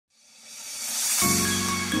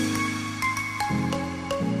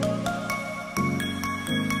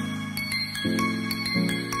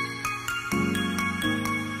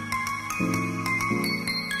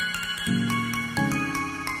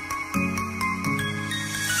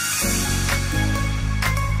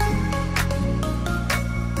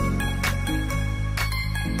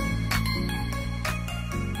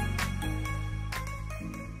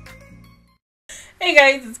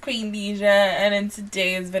Queendija, and in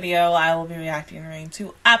today's video, I will be reacting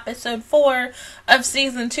to episode 4 of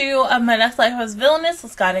season 2 of My Next Life was Villainess.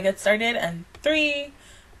 Let's gotta get started, and 3,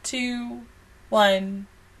 2, 1,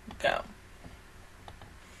 go.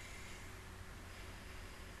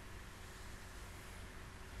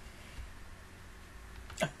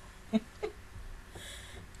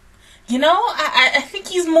 You know, I think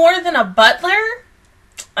he's more than a butler.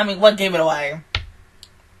 I mean, what gave it away?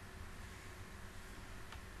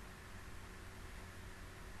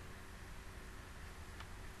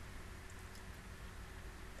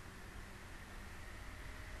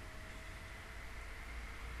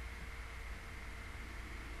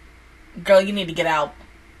 Girl, you need to get out.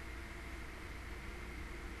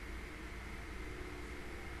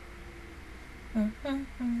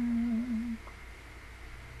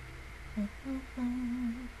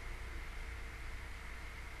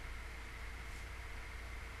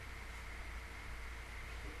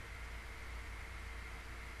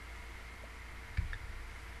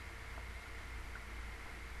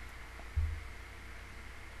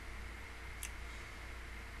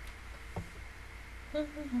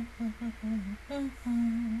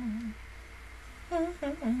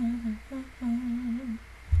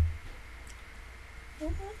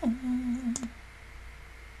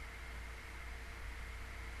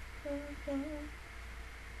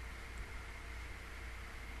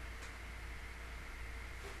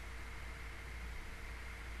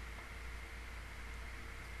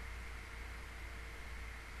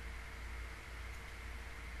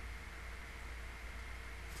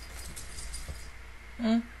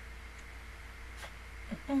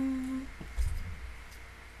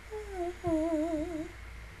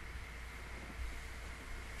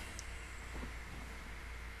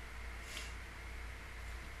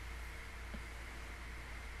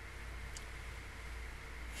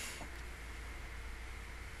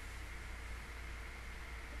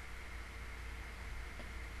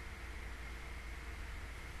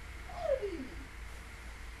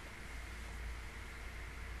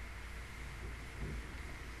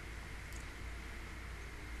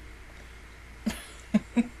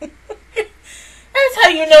 That's how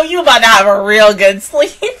you know you about to have a real good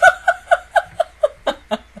sleep.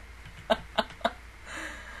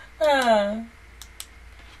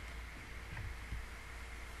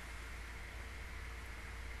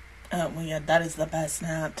 Well, yeah, that is the best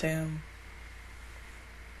nap, too.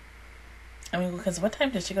 I mean, because what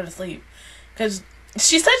time did she go to sleep? Because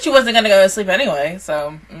she said she wasn't going to go to sleep anyway,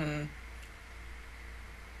 so...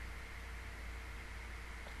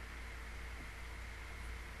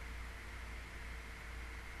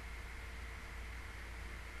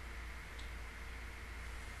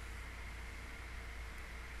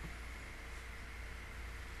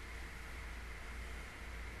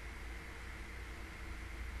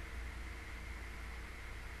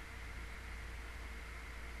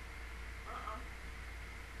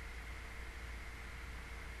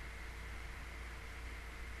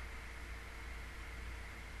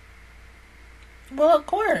 Well, of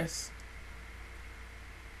course.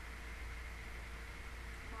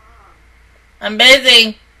 I'm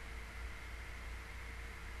busy.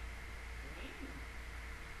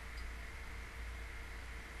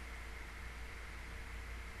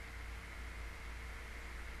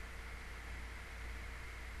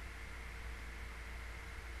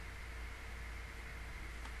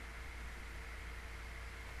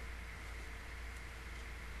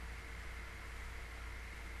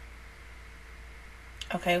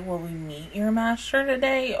 Okay, will we meet your master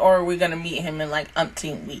today, or are we gonna meet him in like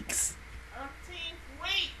umpteen weeks? Umpteen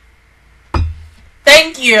weeks.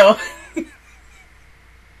 Thank you.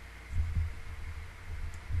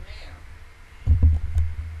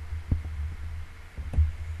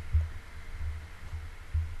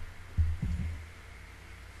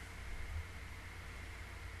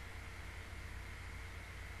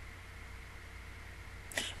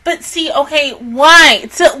 But see, okay, why?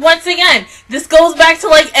 Once again, this goes back to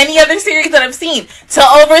like any other series that I've seen. To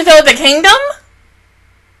overthrow the kingdom?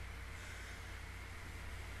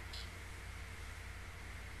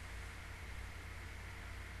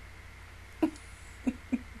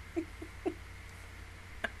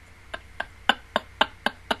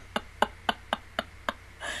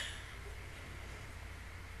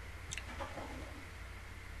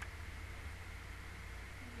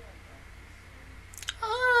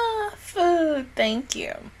 Thank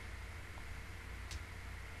you.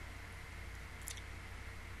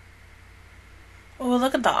 Oh,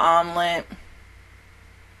 look at the omelet.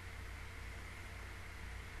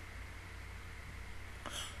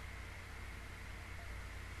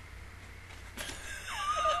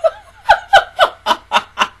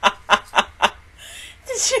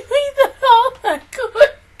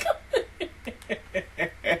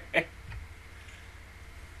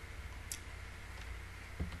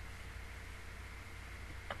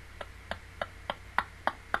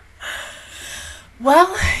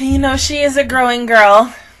 know, she is a growing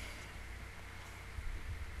girl.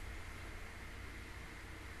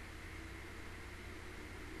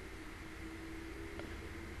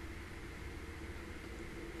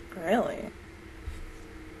 Really?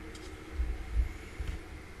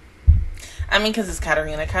 I mean, because it's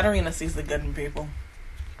Katarina. Katarina sees the good in people.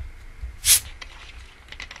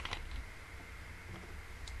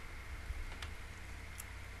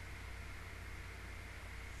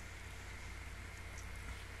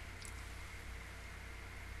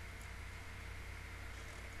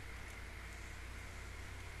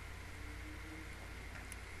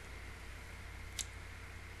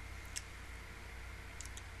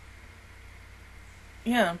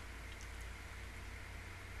 Yeah.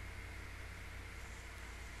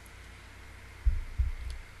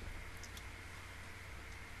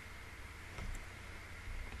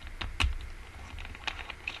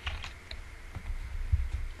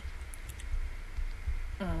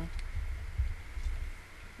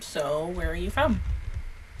 So, where are you from?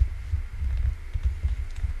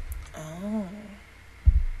 Oh.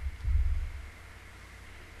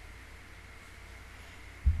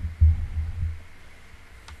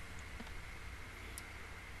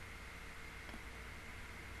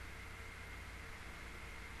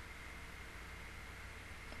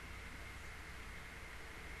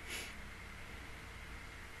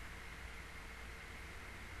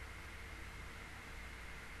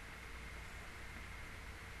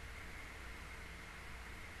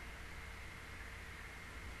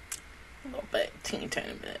 A little bit, teeny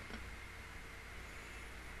tiny bit.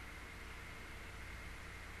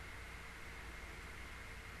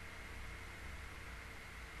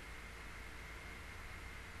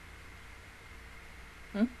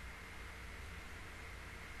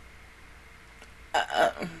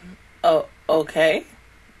 Oh, okay.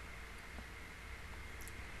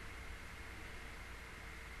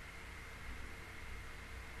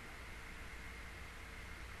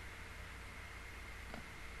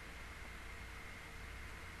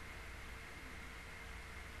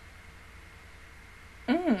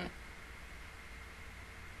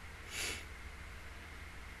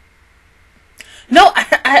 No,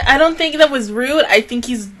 I don't think that was rude. I think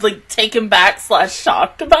he's, like, taken back /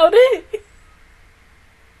 shocked about it.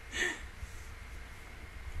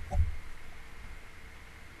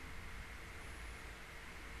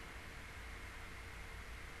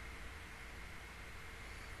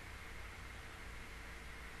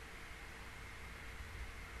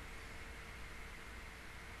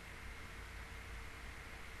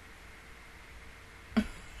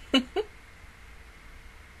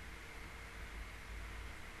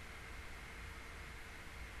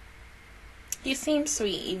 He seems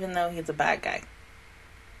sweet, even though he's a bad guy.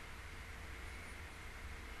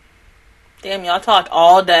 Damn, y'all talk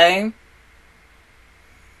all day.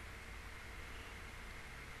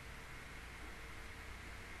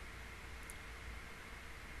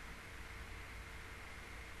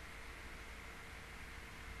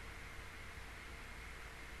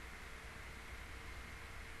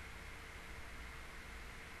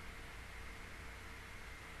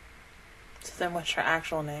 So then what's your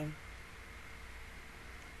actual name?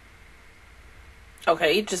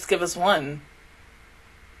 Okay, just give us one.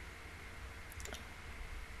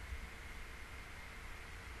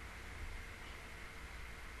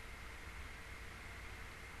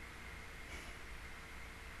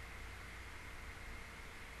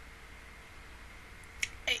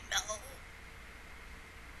 I know.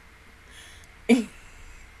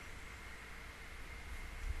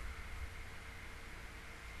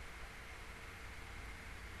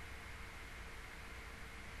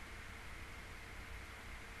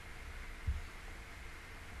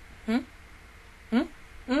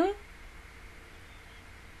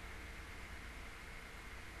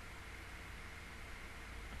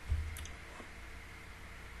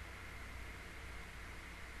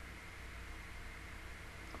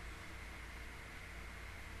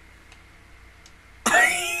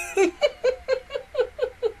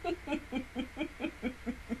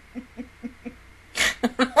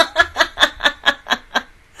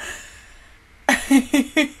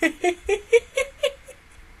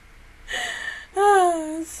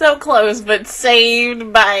 So close, but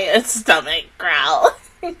saved by a stomach growl.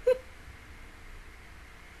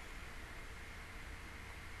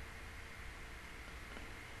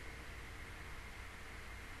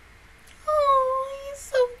 Oh, he's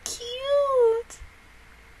so cute.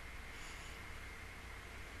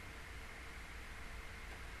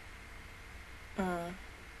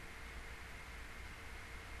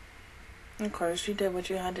 Of course, you did what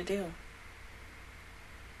you had to do.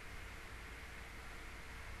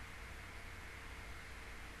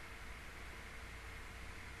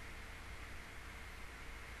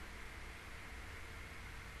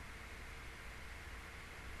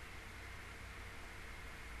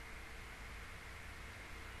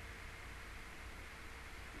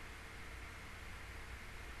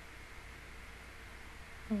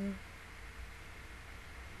 Hmm.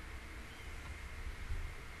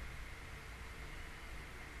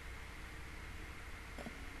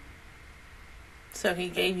 So he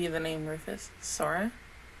gave you the name Rufus. Sora?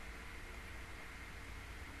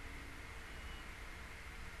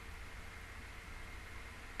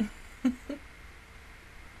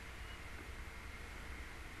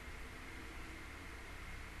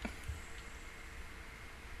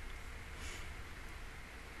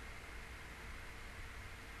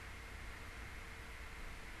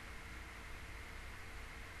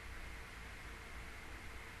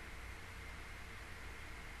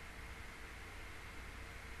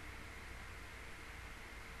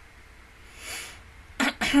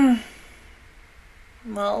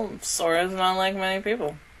 Well, Sora's not like many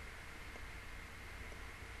people.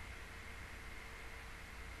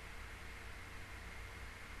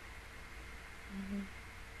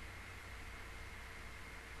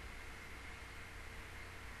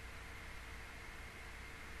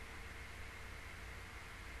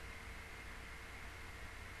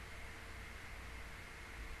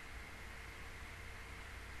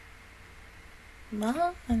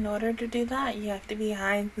 Well, in order to do that, you have to be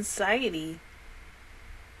high in society.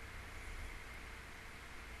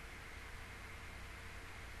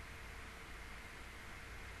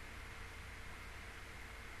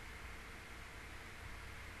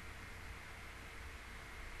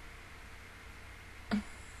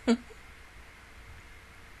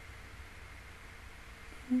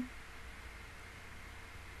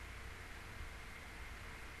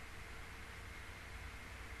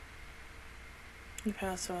 You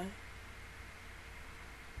passed away.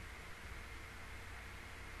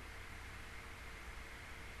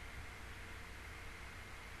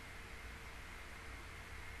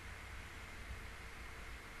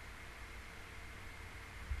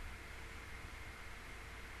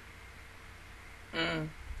 Mm.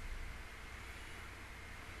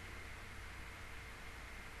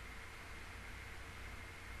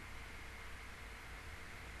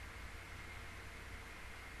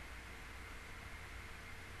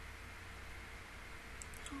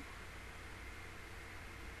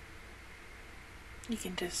 You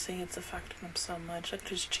can just see it's affecting him so much. Look at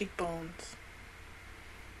his cheekbones.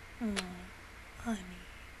 Oh, honey.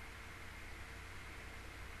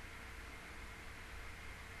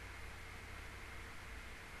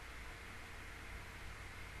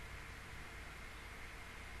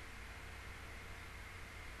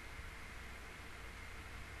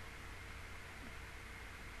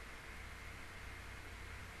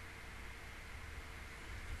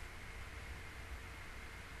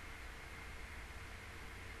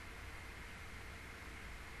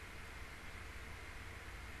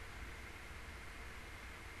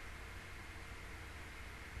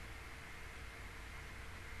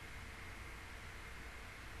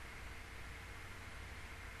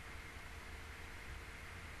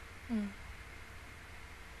 Mm.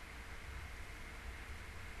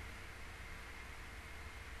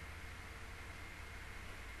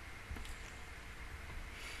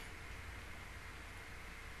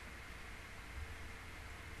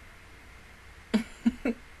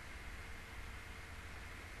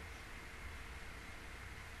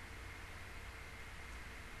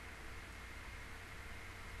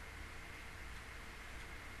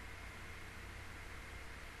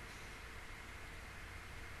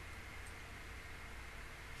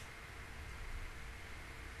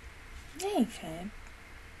 Yeah, you can.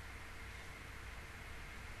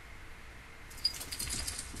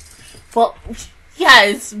 Well,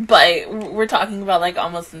 yes, but we're talking about like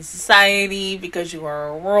almost in society because you are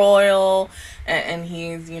a royal and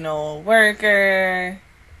he's, you know, a worker.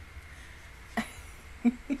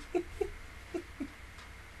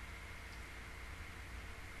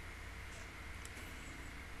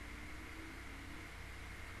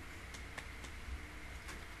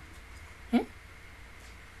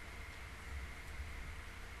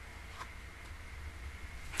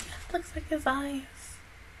 Looks like his eyes.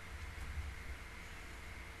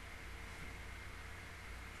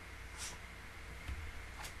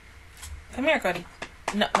 Come here, Cody.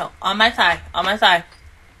 No, on my side. On my side.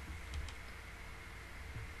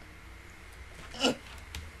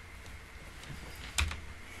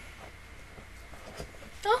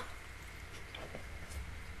 Oh.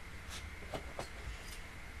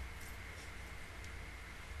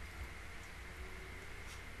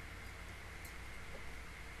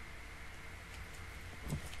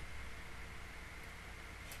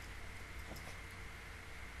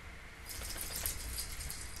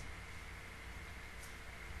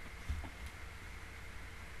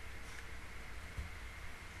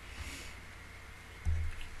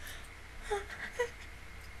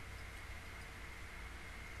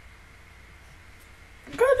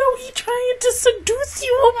 Bro, no, he trying to seduce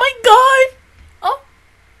you. Oh my god. Oh.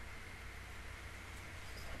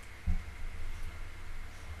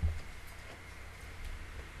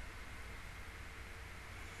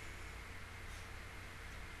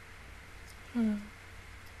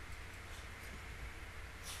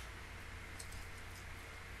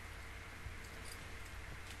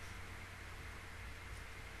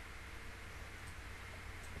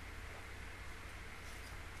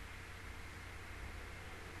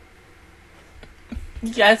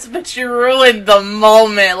 Yes, but you ruined the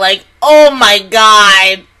moment. Like, oh my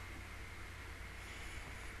god.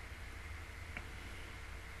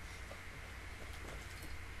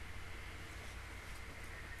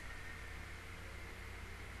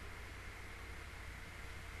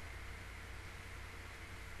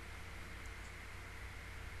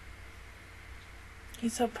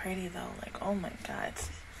 He's so pretty though. Like, oh my god.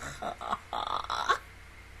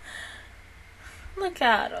 Look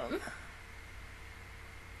at him.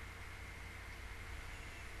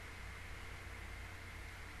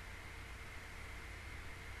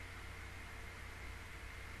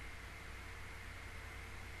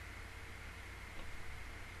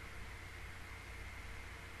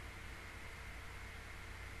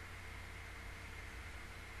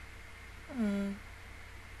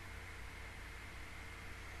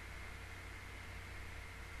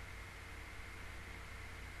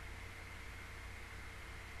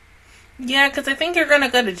 Yeah, because I think you're going to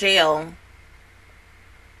go to jail.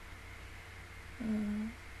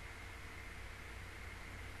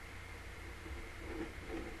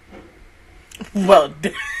 Well,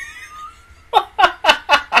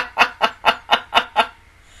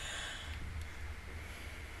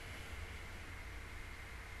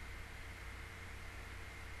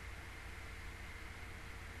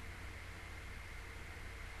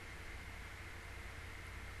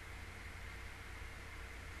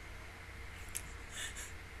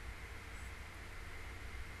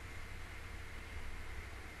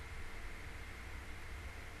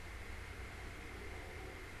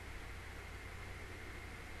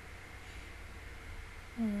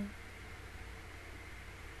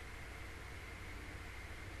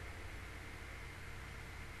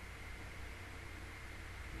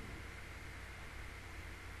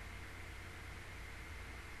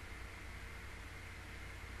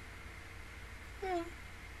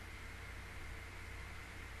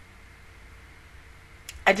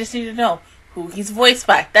 I just need to know who he's voiced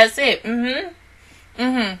by. That's it.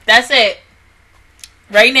 That's it.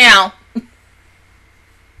 Right now.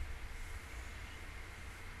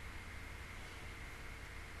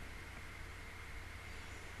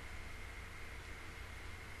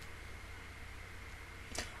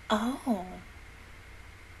 Oh.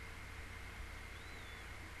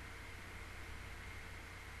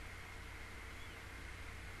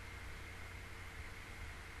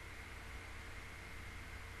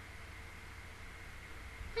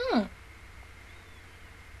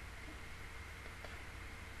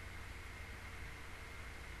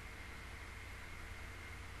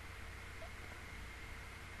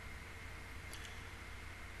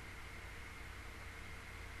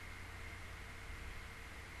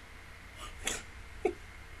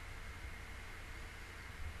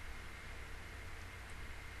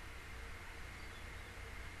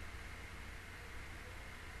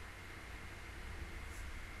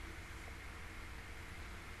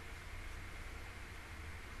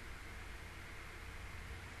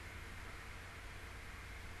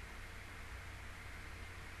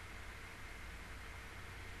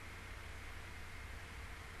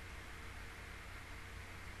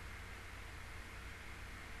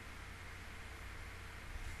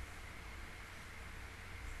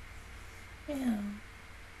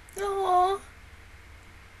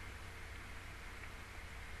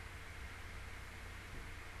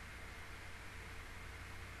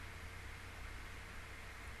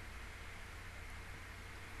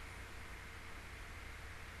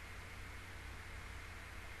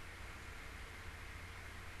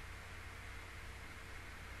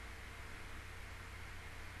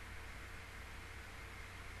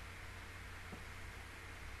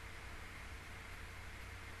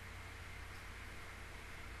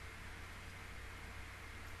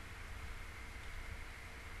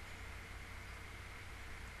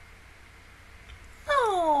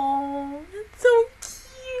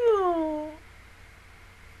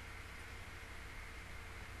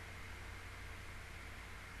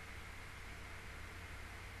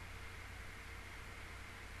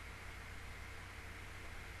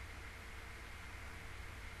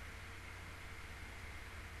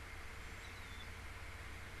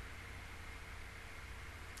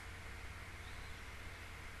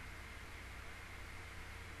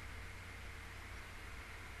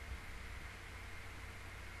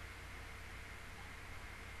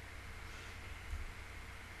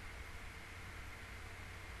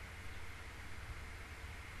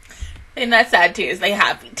 They're not sad tears, they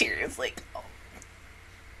happy tears. Like, oh.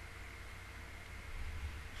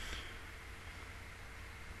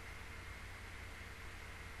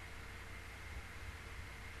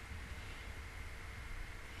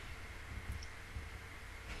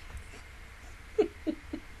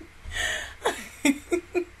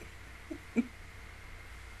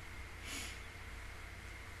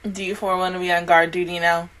 Do you four want to be on guard duty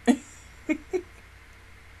now?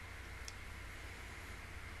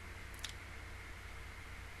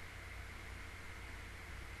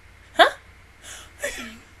 Huh?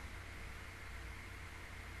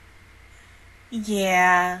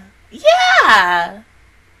 Yeah. Yeah!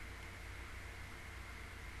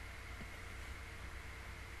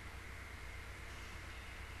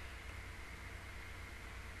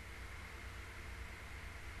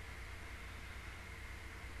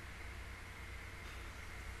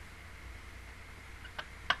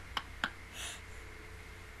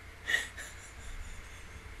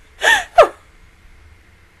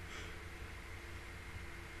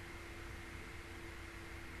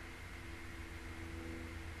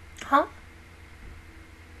 Huh?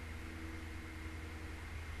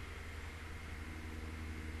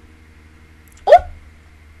 Oh!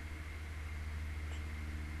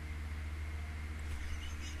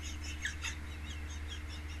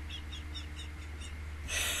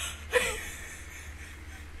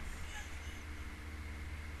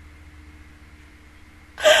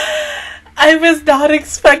 I was not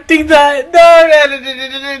expecting that.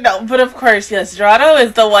 No. But of course, yes, Dorado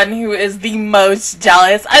is the one who is the most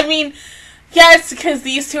jealous. I mean, yes, because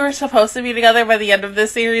these two are supposed to be together by the end of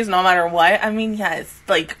this series, no matter what. I mean, yes,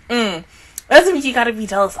 like, doesn't mean you gotta be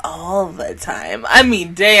jealous all the time. I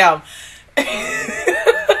mean, damn. I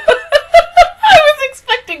was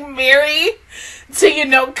expecting Mary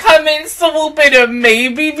to, come in, swoop in, and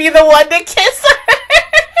maybe be the one to kiss her.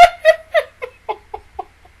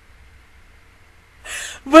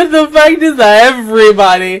 But the fact is that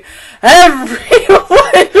everyone was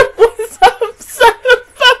upset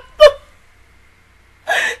about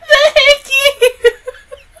the hickey.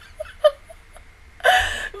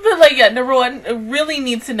 But, like, yeah, number one, I really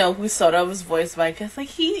need to know who Soda was voiced by, because, like,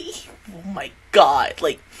 he, oh my god,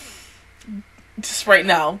 like, just right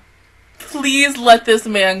now, please let this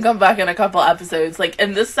man come back in a couple episodes. Like,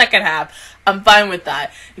 in this second half, I'm fine with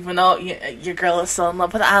that, even though your girl is still in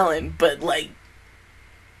love with Alan, but, like,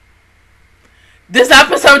 this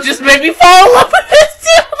episode just made me fall in love with this too.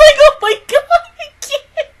 I'm like, oh my god, I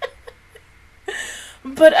can't.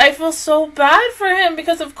 But I feel so bad for him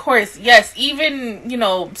because, of course, yes, even,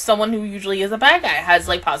 someone who usually is a bad guy has,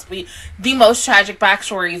 like, possibly the most tragic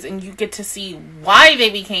backstories, and you get to see why they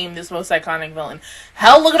became this most iconic villain.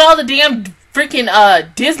 Hell, look at all the damn freaking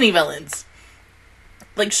Disney villains.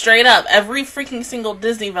 Like, straight up, every freaking single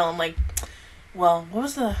Disney villain, like, well, what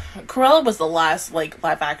was Cruella was the last, like,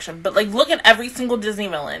 live action, but, like, look at every single Disney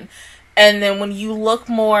villain, and then when you look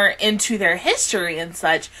more into their history and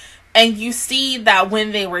such, and you see that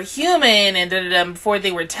when they were human and before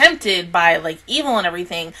they were tempted by, like, evil and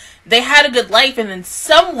everything, they had a good life, and then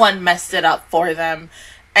someone messed it up for them,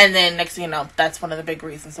 and then next thing you know, that's one of the big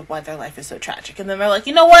reasons of why their life is so tragic, and then they're like,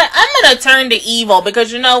 you know what, I'm gonna turn to evil,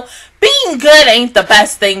 because, being good ain't the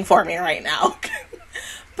best thing for me right now.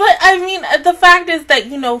 But, I mean, the fact is that,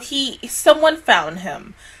 someone found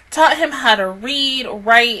him, taught him how to read,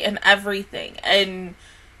 write, and everything, and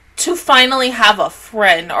to finally have a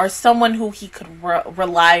friend or someone who he could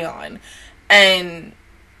rely on, and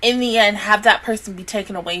in the end, have that person be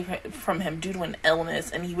taken away from him due to an illness,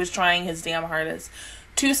 and he was trying his damn hardest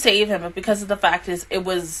to save him, but because of the fact is, it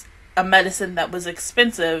was a medicine that was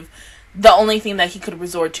expensive, the only thing that he could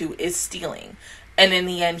resort to is stealing. And in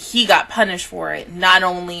the end, he got punished for it, not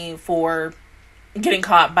only for getting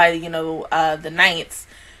caught by, the knights,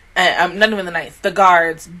 not even the knights, the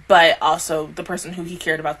guards, but also the person who he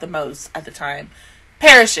cared about the most at the time,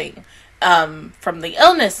 perishing from the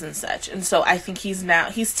illness and such. And so I think he's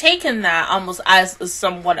taken that almost as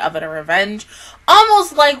somewhat of a revenge,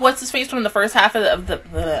 almost like what's his face from the first half of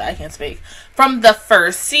the I can't speak, from the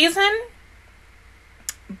first season,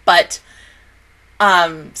 but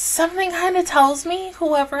something kind of tells me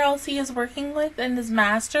whoever else he is working with and his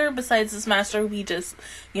master, besides his master we just,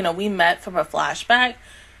 we met from a flashback,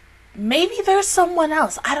 maybe there's someone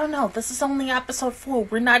else. I don't know. This is only episode 4.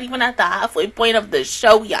 We're not even at the halfway point of the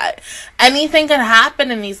show yet. Anything can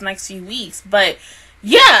happen in these next few weeks, but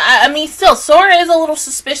yeah, I mean, still, Sora is a little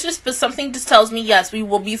suspicious, but something just tells me, yes, we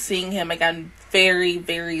will be seeing him again very,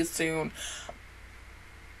 very soon.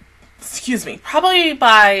 Excuse me. Probably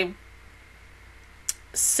by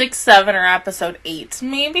 6, 7, or episode 8,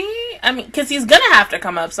 maybe. I mean, because he's gonna have to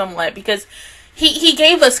come up somewhat, because he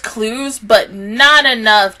gave us clues, but not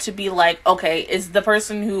enough to be like, okay, is the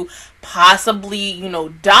person who possibly, you know,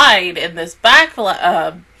 died in this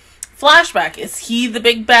flashback, is he the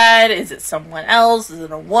big bad? Is it someone else? Is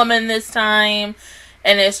it a woman this time?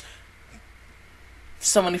 And it's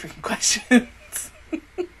so many freaking questions.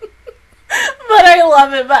 But I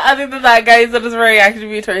love it. But other than that, guys, that is where I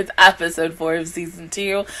actually towards episode 4 of season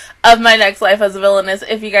 2 of My Next Life as a Villainess.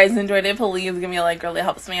 If you guys enjoyed it, please give me a like. Really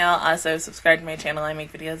helps me out. Also, subscribe to my channel. I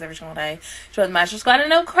make videos every single day. Join the Master Squad.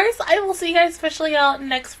 And of course, I will see you guys officially out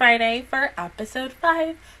next Friday for episode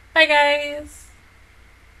 5. Bye, guys.